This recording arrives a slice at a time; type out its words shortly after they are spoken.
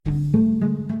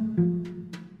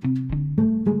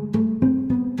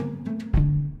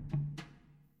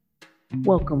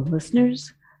Welcome,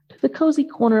 listeners, to the Cozy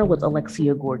Corner with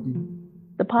Alexia Gordon,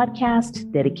 the podcast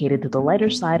dedicated to the lighter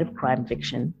side of crime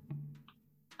fiction.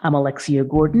 I'm Alexia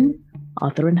Gordon,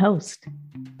 author and host.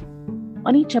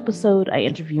 On each episode, I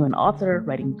interview an author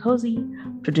writing cozy,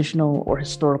 traditional, or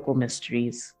historical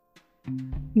mysteries.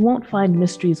 You won't find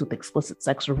mysteries with explicit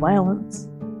sex or violence.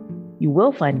 You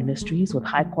will find mysteries with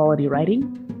high-quality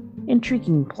writing,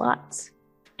 intriguing plots,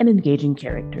 and engaging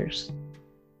characters.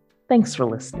 Thanks for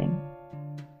listening.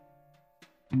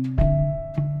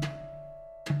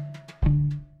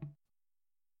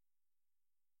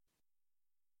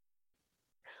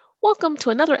 Welcome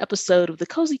to another episode of the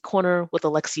Cozy Corner with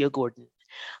Alexia Gordon.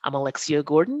 I'm Alexia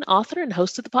Gordon, author and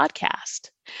host of the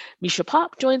podcast. Misha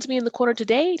Pop joins me in the corner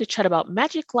today to chat about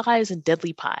magic, lies, and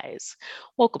deadly pies.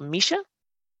 Welcome, Misha.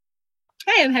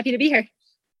 Hi, I'm happy to be here.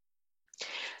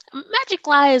 Magic,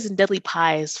 lies, and deadly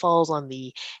pies falls on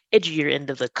the edgier end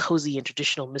of the cozy and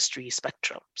traditional mystery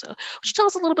spectrum. So would you tell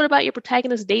us a little bit about your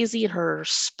protagonist, Daisy, and her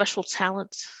special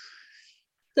talent?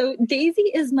 So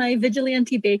Daisy is my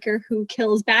vigilante baker who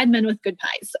kills bad men with good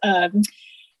pies.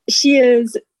 She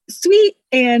is sweet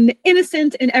and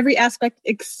innocent in every aspect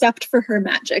except for her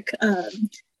magic.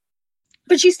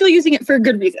 But she's still using it for a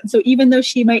good reason. So even though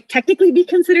she might technically be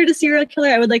considered a serial killer,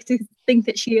 I would like to think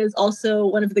that she is also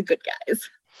one of the good guys.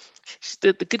 She's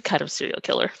the good kind of serial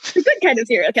killer. The good kind of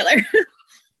serial killer.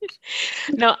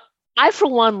 Now, I, for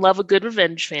one, love a good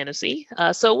revenge fantasy.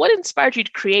 So what inspired you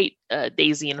to create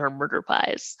Daisy and her murder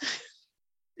pies?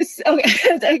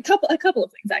 Okay, a couple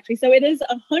of things, actually. So it is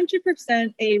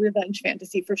 100% a revenge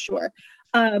fantasy for sure.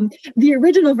 The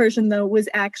original version, though, was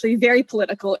actually very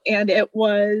political, and it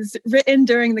was written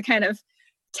during the kind of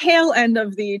tail end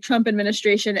of the Trump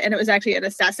administration, and it was actually an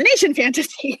assassination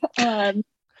fantasy.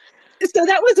 So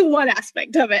that was one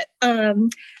aspect of it.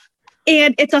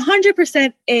 And it's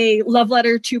 100% a love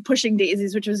letter to Pushing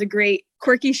Daisies, which was a great,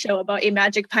 quirky show about a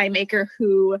magic pie maker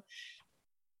who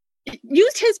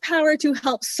used his power to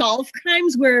help solve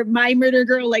crimes, where my murder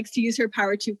girl likes to use her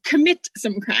power to commit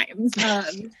some crimes. So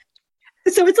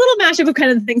it's a little mashup of kind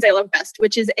of the things I love best,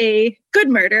 which is a good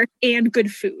murder and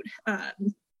good food.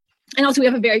 And also we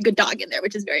have a very good dog in there,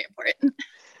 which is very important.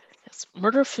 Yes,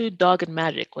 murder, food, dog, and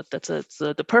magic. It's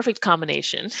the perfect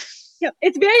combination. Yeah,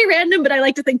 it's very random, but I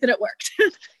like to think that it worked.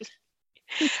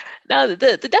 Now,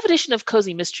 the definition of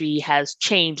cozy mystery has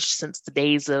changed since the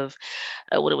days of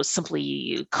when it was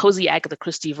simply cozy Agatha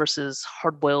Christie versus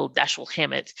hard-boiled Dashiell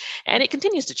Hammett, and it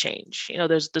continues to change. You know,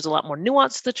 there's a lot more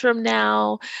nuance to the term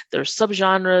now. There's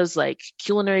subgenres like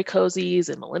culinary cozies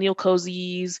and millennial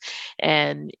cozies,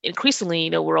 and increasingly,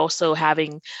 you know, we're also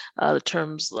having the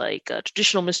terms like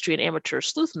traditional mystery and amateur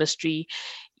sleuth mystery,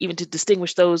 even to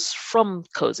distinguish those from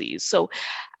cozies. So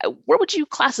where would you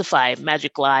classify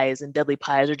Magic, Lies, and Deadly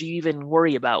Pies, or do you even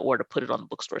worry about where to put it on the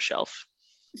bookstore shelf?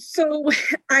 So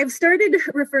I've started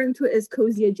referring to it as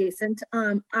cozy adjacent.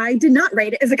 I did not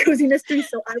write it as a cozy mystery,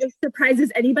 so I was surprised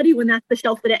as anybody when that's the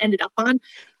shelf that it ended up on.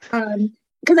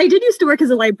 Because I did used to work as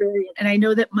a librarian, and I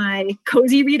know that my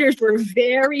cozy readers were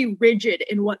very rigid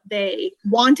in what they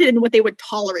wanted and what they would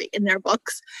tolerate in their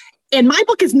books. And my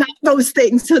book is not those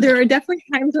things. So there are definitely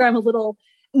times where I'm a little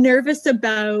nervous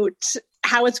about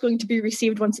how it's going to be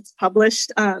received once it's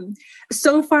published.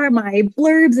 So far, my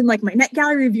blurbs and like my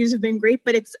NetGalley reviews have been great,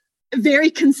 but it's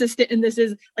very consistent. And this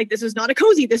is not a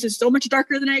cozy. This is so much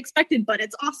darker than I expected, but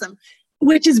it's awesome,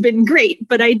 which has been great.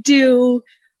 But I do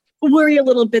worry a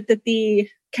little bit that the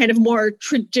kind of more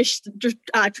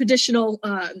traditional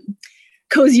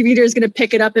cozy reader is going to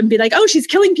pick it up and be like, oh, she's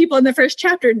killing people in the first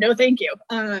chapter. No, thank you.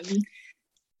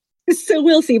 So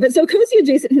we'll see. But so cozy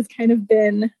adjacent has kind of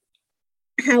been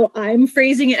how I'm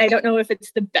phrasing it. I don't know if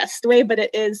it's the best way, but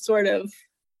it is sort of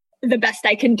the best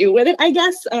I can do with it, I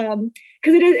guess. Because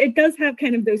it does have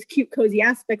kind of those cute, cozy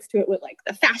aspects to it with like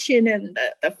the fashion and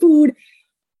the food.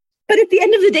 But at the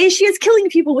end of the day, she is killing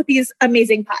people with these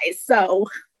amazing pies. So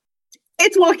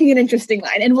it's walking an interesting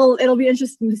line, and it'll be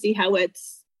interesting to see how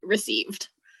it's received.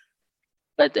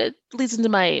 But that leads into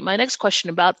my next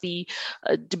question about the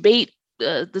debate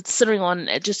that's centering on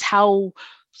just how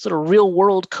sort of real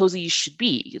world cozies should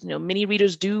be. You know, many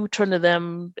readers do turn to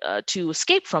them to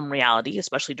escape from reality,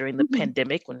 especially during the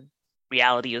pandemic when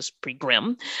reality is pretty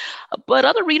grim. But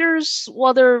other readers,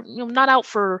 while they're not out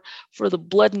for the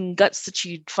blood and guts that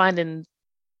you'd find in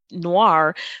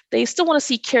noir, they still want to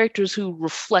see characters who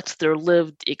reflect their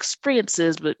lived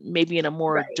experiences, but maybe in a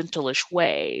more gentleish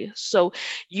way. So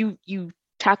you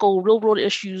tackle real world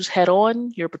issues head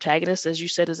on. Your protagonist, as you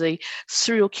said, is a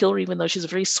serial killer, even though she's a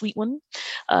very sweet one.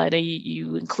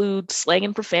 You include slang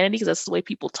and profanity because that's the way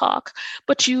people talk.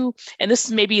 But and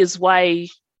this maybe is why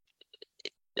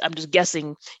I'm just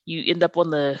guessing you end up on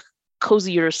the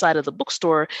cozier side of the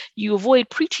bookstore, you avoid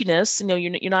preachiness.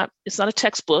 You're not, it's not a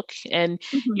textbook, and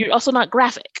you're also not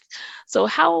graphic. So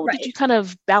how did you kind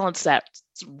of balance that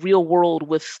real world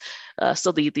with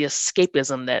still the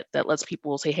escapism that lets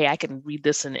people say, hey, I can read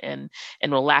this and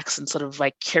relax and sort of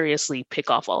vicariously pick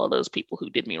off all of those people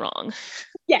who did me wrong?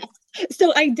 Yes.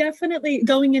 So I definitely,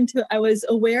 going into it, I was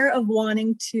aware of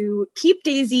wanting to keep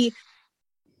Daisy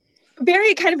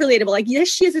very kind of relatable. Like, yes,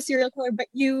 she is a serial killer, but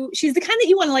she's the kind that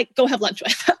you want to like go have lunch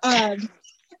with.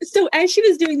 So as she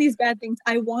was doing these bad things,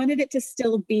 I wanted it to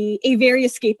still be a very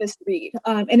escapist read.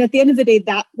 And at the end of the day,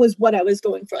 that was what I was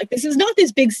going for. Like, this is not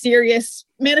this big serious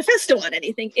manifesto on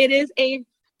anything. It is a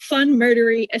fun,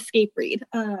 murdery escape read.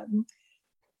 And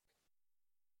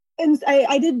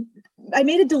I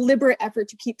made a deliberate effort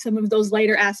to keep some of those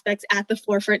lighter aspects at the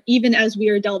forefront, even as we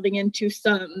are delving into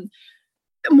some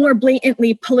more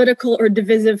blatantly political or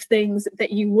divisive things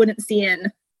that you wouldn't see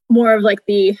in more of like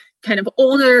the kind of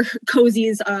older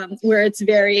cozies, where it's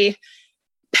very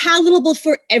palatable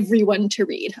for everyone to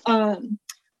read.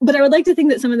 But I would like to think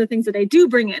that some of the things that I do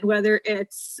bring in, whether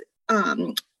it's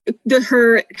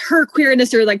her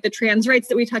queerness or like the trans rights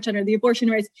that we touch on or the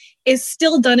abortion rights, is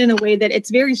still done in a way that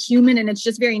it's very human and it's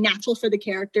just very natural for the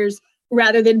characters,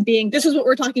 rather than being, this is what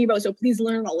we're talking about, so please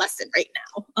learn a lesson right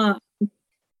now.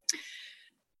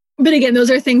 But again, those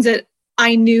are things that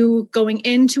I knew going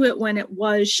into it when it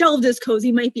was shelved as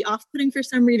cozy might be off-putting for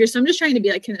some readers. So I'm just trying to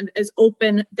be like kind of as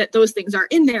open that those things are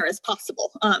in there as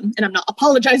possible. And I'm not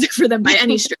apologizing for them by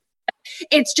any stretch.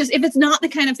 It's just, if it's not the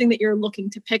kind of thing that you're looking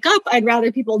to pick up, I'd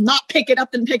rather people not pick it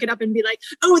up than pick it up and be like,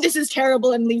 oh, this is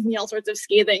terrible, and leave me all sorts of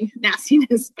scathing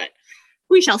nastiness. But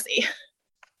we shall see.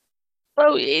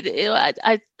 Oh,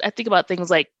 I think about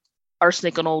things like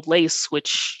Arsenic and Old Lace,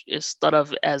 which is thought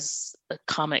of as a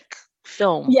comic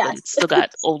film, but it's still got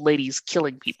old ladies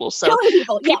killing people. So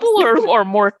people are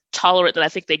more tolerant than I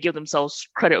think they give themselves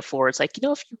credit for. It's like,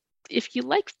 if you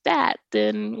like that,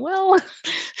 then well,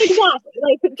 exactly.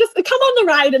 Like, just come on the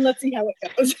ride and let's see how it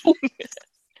goes.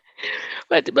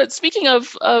 But speaking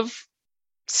of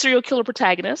serial killer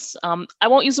protagonists, I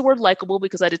won't use the word likable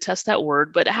because I detest that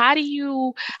word. But how do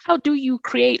you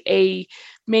create a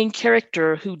main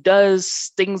character who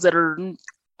does things that are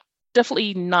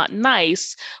definitely not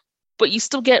nice, but you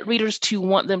still get readers to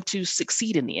want them to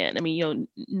succeed in the end? I mean,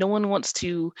 no one wants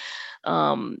to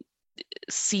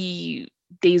see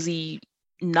Daisy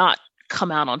not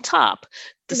come out on top,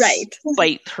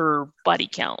 despite her body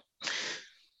count.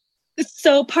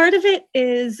 So part of it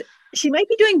is she might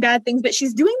be doing bad things, but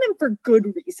she's doing them for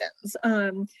good reasons.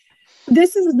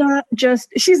 This is not just,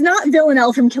 she's not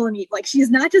Villanelle from Kill 'Em Eve. Like, she's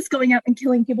not just going out and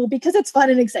killing people because it's fun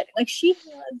and exciting. Like, she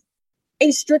has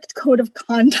a strict code of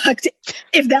conduct,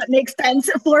 if that makes sense,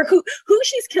 for who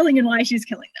she's killing and why she's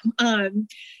killing them.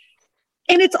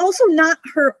 And it's also not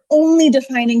her only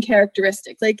defining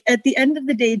characteristic. Like, at the end of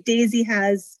the day, Daisy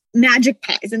has magic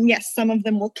pies, and yes, some of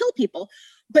them will kill people,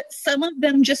 but some of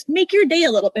them just make your day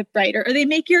a little bit brighter, or they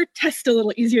make your test a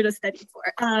little easier to study for.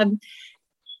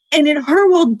 And in her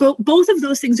world, both of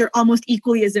those things are almost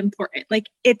equally as important. Like,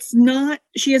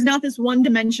 she is not this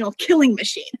one-dimensional killing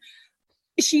machine.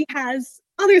 She has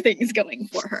other things going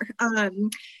for her,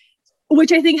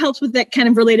 which I think helps with that kind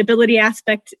of relatability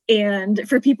aspect. And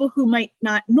for people who might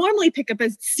not normally pick up a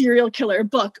serial killer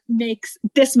book,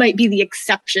 this might be the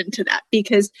exception to that.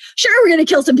 Because sure, we're going to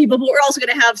kill some people, but we're also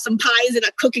going to have some pies and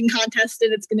a cooking contest,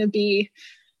 and it's going to be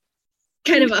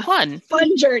kind of a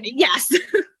fun journey. Yes.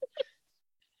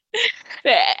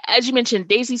 As you mentioned,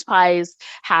 Daisy's pies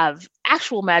have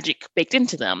actual magic baked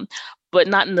into them, but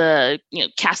not in the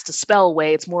cast a spell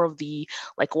way. It's more of the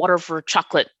like water for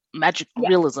chocolate magic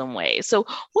realism way. So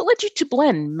what led you to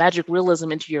blend magic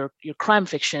realism into your crime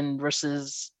fiction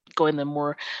versus going the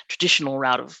more traditional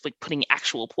route of like putting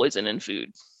actual poison in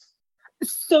food?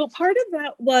 So part of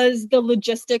that was the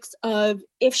logistics of,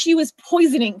 if she was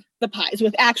poisoning the pies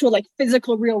with actual like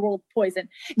physical real world poison,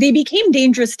 they became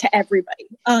dangerous to everybody.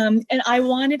 And I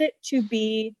wanted it to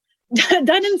be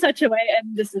done in such a way,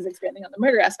 and this is expanding on the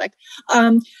murder aspect,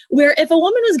 where if a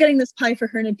woman was getting this pie for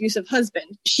her abusive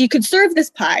husband, she could serve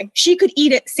this pie, she could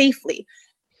eat it safely,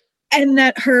 and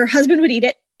that her husband would eat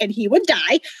it and he would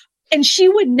die, and she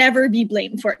would never be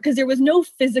blamed for it because there was no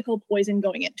physical poison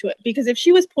going into it. Because if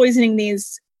she was poisoning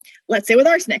these, let's say with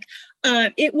arsenic,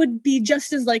 it would be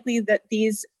just as likely that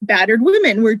these battered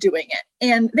women were doing it.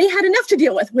 And they had enough to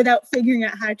deal with without figuring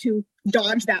out how to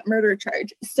dodge that murder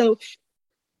charge. So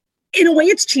in a way,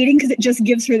 it's cheating because it just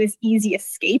gives her this easy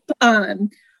escape.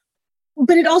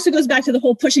 but it also goes back to the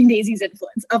whole Pushing Daisy's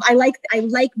influence of I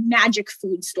like magic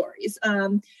food stories,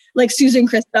 like Susan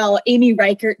Crisbell, Amy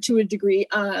Reichert to a degree.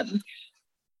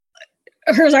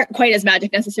 Hers aren't quite as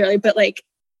magic necessarily, but like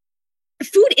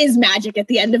food is magic at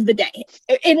the end of the day,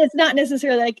 and it's not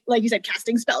necessarily like you said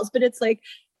casting spells, but it's like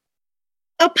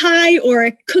a pie or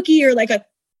a cookie or like a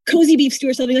cozy beef stew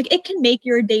or something. Like it can make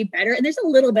your day better, and there's a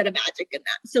little bit of magic in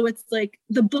that. So it's like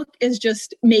the book is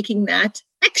just making that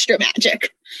extra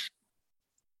magic.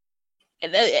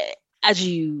 And as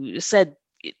you said,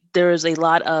 there is a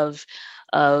lot of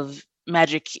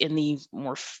magic in the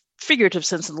more figurative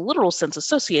sense and the literal sense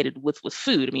associated with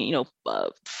food. I mean,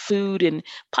 food and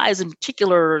pies in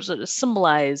particular sort of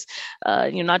symbolize,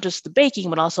 not just the baking,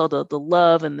 but also the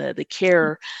love and the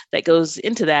care that goes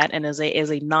into that. And as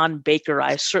a non-baker,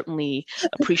 I certainly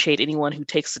appreciate anyone who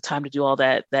takes the time to do all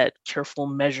that careful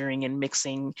measuring and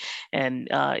mixing. And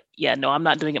no, I'm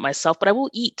not doing it myself, but I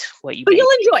will eat what you bake. You'll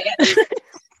enjoy it.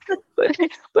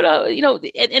 but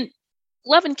and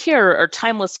love and care are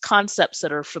timeless concepts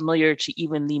that are familiar to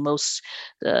even the most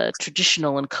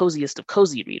traditional and coziest of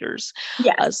cozy readers.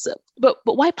 Yes. But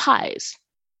why pies?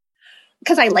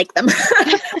 Because I like them.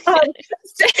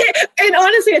 And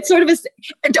honestly, it's sort of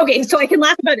okay, so I can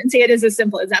laugh about it and say it is as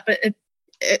simple as that, but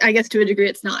I guess to a degree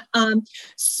it's not.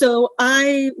 So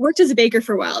I worked as a baker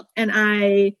for a while, and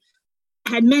I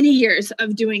had many years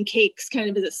of doing cakes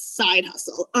kind of as a side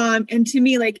hustle. And to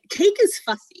me, like, cake is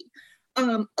fussy.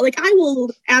 Like I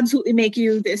will absolutely make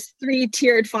you this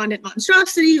 3-tiered fondant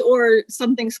monstrosity or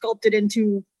something sculpted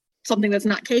into something that's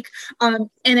not cake. And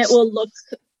it will look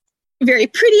very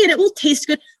pretty and it will taste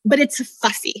good, but it's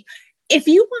fussy. If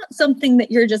you want something that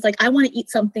you're just like, I want to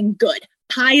eat something good,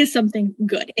 pie is something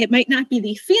good. It might not be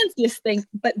the fanciest thing,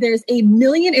 but there's a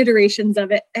million iterations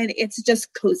of it and it's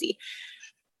just cozy.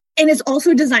 And it's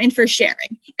also designed for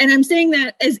sharing. And I'm saying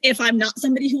that as if I'm not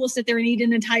somebody who will sit there and eat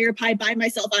an entire pie by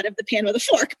myself out of the pan with a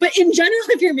fork. But in general,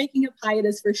 if you're making a pie, it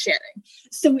is for sharing.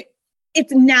 So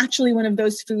it's naturally one of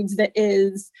those foods that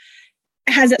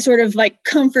has that sort of like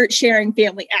comfort sharing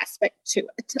family aspect to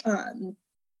it. And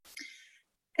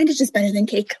it's just better than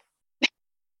cake.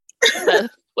 Well,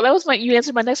 that was you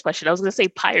answered my next question. I was going to say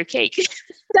pie or cake.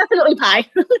 Definitely pie.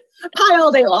 Pie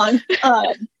all day long.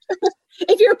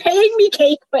 If you're paying me,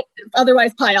 cake, but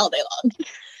otherwise pie all day long.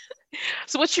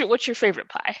 So what's your favorite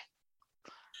pie?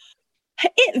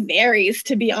 It varies,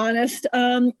 to be honest.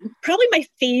 Probably my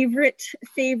favorite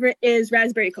is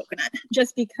raspberry coconut,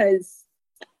 just because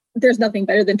there's nothing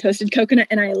better than toasted coconut,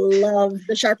 and I love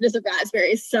the sharpness of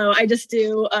raspberries. So I just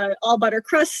do all butter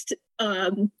crust,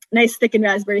 nice thickened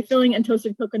raspberry filling, and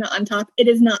toasted coconut on top. It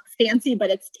is not fancy,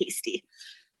 but it's tasty.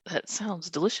 That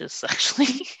sounds delicious,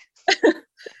 actually.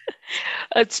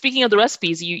 Speaking of the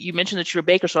recipes, you mentioned that you're a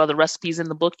baker, so are the recipes in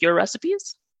the book your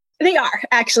recipes? They are,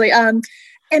 actually. And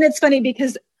it's funny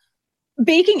because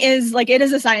baking is like, it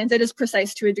is a science. It is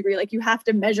precise to a degree. Like you have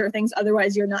to measure things.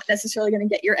 Otherwise, you're not necessarily going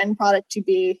to get your end product to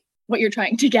be what you're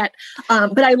trying to get.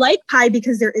 But I like pie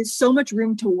because there is so much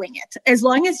room to wing it. As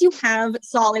long as you have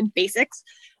solid basics,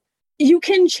 you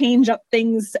can change up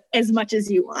things as much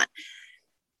as you want.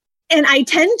 And I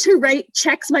tend to write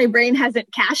checks my brain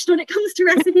hasn't cashed when it comes to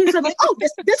recipes. So I'm like, oh,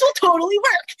 this will totally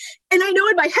work. And I know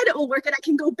in my head it will work and I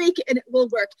can go bake it and it will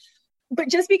work. But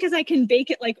just because I can bake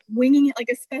it, like winging it, like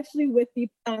especially with the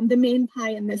main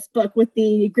pie in this book with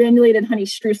the granulated honey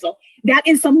streusel, that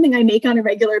is something I make on a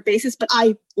regular basis, but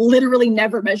I literally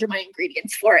never measure my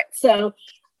ingredients for it. So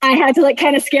I had to like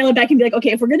kind of scale it back and be like,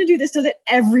 okay, if we're going to do this so that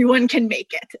everyone can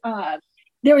make it.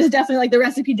 There was definitely like the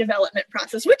recipe development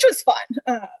process, which was fun.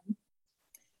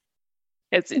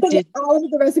 All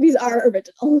of the recipes are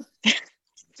original.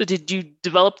 So did you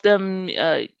develop them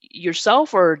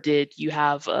yourself, or did you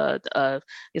have a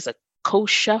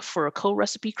co-chef or a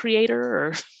co-recipe creator?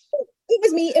 Or? It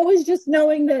was me. It was just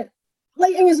knowing that,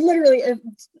 like, it was literally,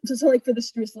 so like for the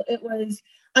streusel, it was,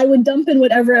 I would dump in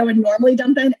whatever I would normally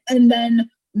dump in and then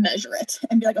measure it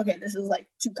and be like, okay, this is like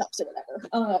 2 cups or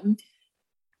whatever.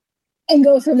 And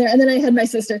go from there. And then I had my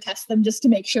sister test them just to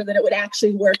make sure that it would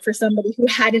actually work for somebody who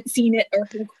hadn't seen it or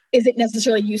who isn't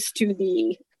necessarily used to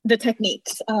the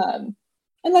techniques. And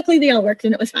luckily they all worked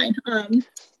and it was fine. And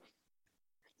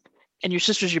your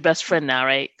sister's your best friend now,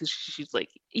 right? Because she's like,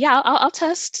 yeah, I'll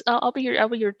test. I'll be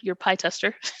your pie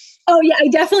tester. Oh yeah, I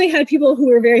definitely had people who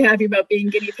were very happy about being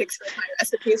guinea pigs for pie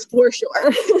recipes for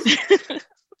sure.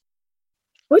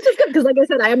 Which is good because, like I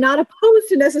said, I am not opposed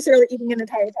to necessarily eating an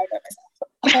entire pie by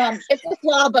myself. It's a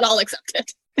flaw, but I'll accept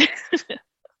it.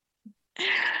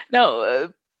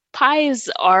 No, pies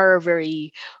are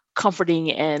very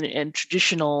comforting and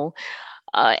traditional.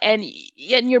 And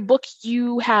in your book,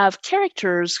 you have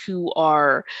characters who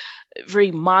are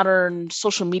very modern,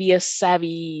 social media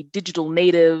savvy, digital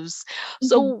natives.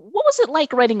 So what was it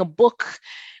like writing a book,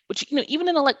 which, even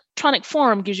in electronic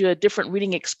form gives you a different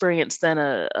reading experience than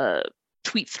a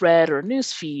tweet thread or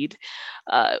news feed,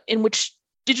 in which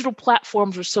digital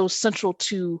platforms are so central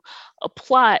to a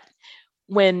plot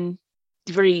when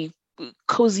the very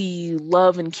cozy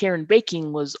love and care and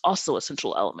baking was also a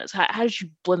central element? How did you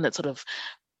blend that sort of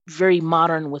very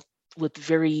modern with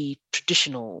very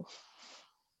traditional?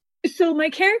 So my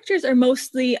characters are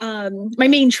mostly, my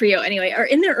main trio anyway, are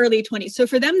in their early 20s. So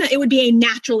for them, that it would be a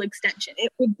natural extension.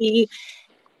 It would be,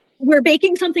 we're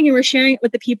baking something and we're sharing it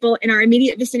with the people in our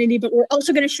immediate vicinity, but we're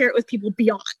also going to share it with people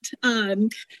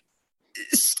beyond.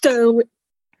 So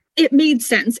it made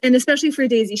sense. And especially for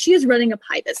Daisy, she is running a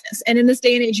pie business. And in this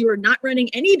day and age, you are not running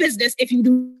any business if you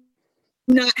do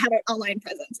not have an online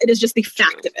presence. It is just the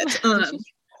fact of it.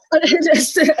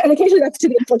 And occasionally that's to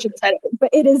the unfortunate side of it, but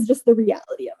it is just the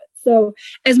reality of it. So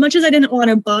as much as I didn't want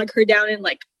to bog her down in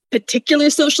particular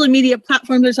social media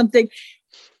platforms or something,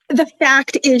 the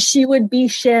fact is she would be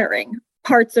sharing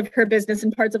parts of her business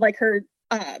and parts of her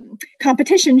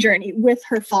competition journey with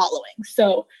her following.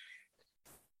 So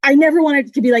I never wanted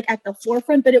it to be at the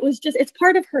forefront, but it's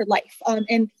part of her life.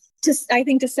 And I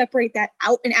think to separate that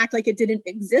out and act like it didn't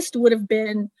exist would have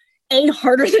been A,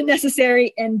 harder than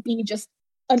necessary, and B, just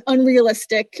an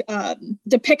unrealistic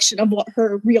depiction of what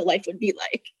her real life would be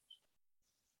like.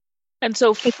 And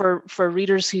so for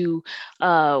readers who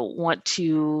want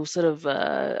to sort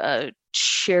of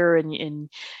share in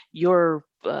your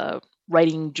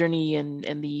writing journey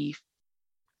and the,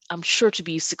 I'm sure to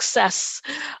be success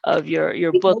of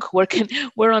your book,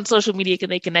 where on social media can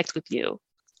they connect with you?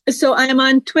 So I'm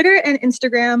on Twitter and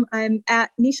Instagram. I'm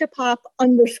at MishaPop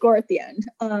 _ at the end.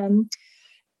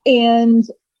 And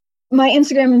my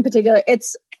Instagram in particular,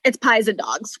 it's Pies and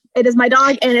Dogs. It is my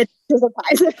dog and it's a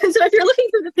pies. So if you're looking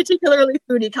for the particularly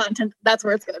foodie content, that's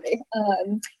where it's going to be.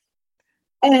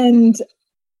 And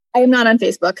I am not on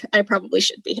Facebook. I probably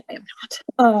should be. I am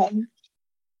not.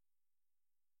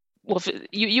 Well,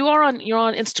 you're on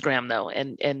Instagram though,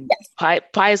 and yes.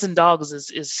 Pies and Dogs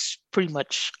is pretty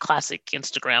much classic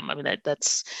Instagram. I mean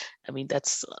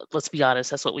that's let's be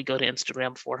honest, that's what we go to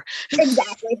Instagram for.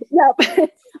 Exactly.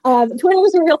 Yep. Twitter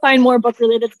is where you'll find more book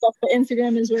related stuff, but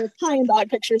Instagram is where pie and dog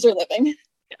pictures are living.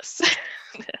 Yes.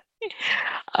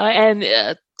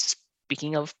 And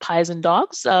speaking of Pies and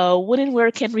Dogs, when and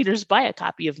where can readers buy a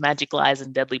copy of Magic Lies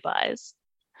and Deadly Pies?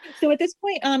 So at this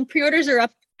point, pre-orders are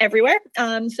up everywhere.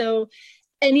 So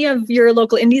any of your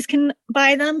local indies can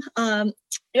buy them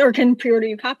or can pre-order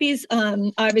your copies.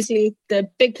 Obviously, the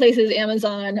big places,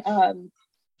 Amazon,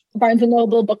 Barnes &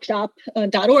 Noble,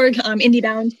 bookshop.org,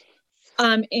 IndieBound.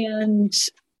 And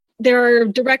there are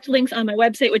direct links on my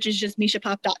website, which is just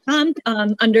mishapop.com,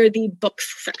 under the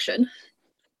books section.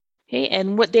 Okay,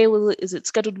 and what day is it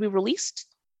scheduled to be released?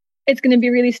 It's going to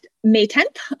be released May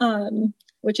 10th,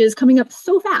 which is coming up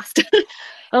so fast.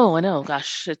 Oh, I know.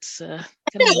 Gosh, it's kind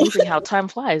of amazing how time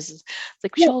flies. It's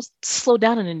like we should all slow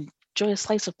down and enjoy a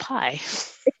slice of pie.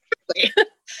 Exactly.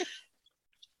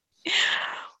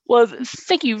 Well,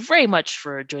 thank you very much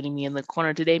for joining me in the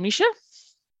corner today, Misha.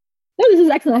 No, this is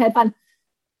excellent. I had fun.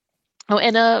 Oh,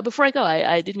 and before I go,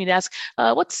 I did mean to ask,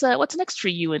 what's next for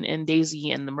you and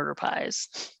Daisy and the Murder Pies?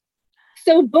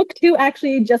 So book 2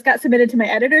 actually just got submitted to my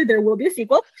editor. There will be a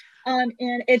sequel. And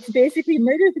it's basically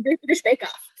Murder at the Great British Bake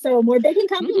Off. So more baking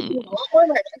competition, a lot more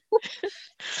murder.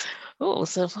 Oh,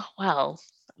 so wow.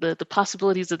 The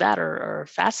possibilities of that are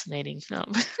fascinating. No.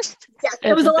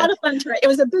 Yeah, it was a lot of fun to write. It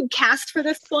was a big cast for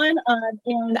this one,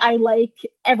 and I like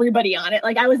everybody on it.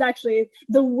 I was actually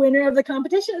the winner of the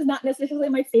competition is not necessarily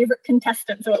my favorite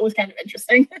contestant, so it was kind of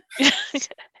interesting.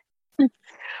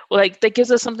 Well, that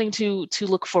gives us something to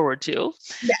look forward to.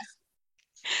 Yes.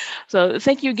 So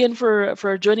thank you again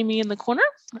for joining me in the corner.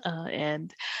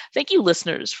 And thank you,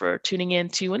 listeners, for tuning in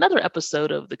to another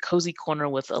episode of The Cozy Corner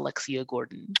with Alexia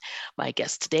Gordon. My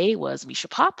guest today was Misha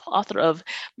Pop, author of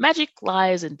Magic,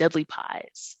 Lies, and Deadly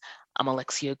Pies. I'm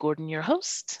Alexia Gordon, your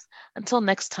host. Until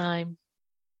next time,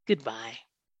 goodbye.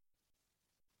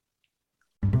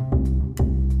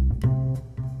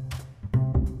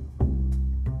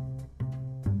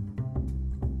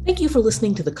 Thank you for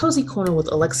listening to The Cozy Corner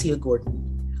with Alexia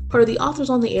Gordon, part of the Authors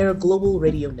on the Air Global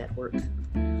Radio Network.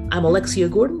 I'm Alexia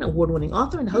Gordon, award-winning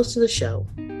author and host of the show.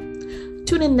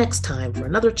 Tune in next time for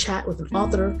another chat with an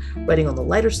author writing on the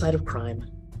lighter side of crime.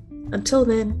 Until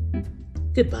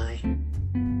then, goodbye.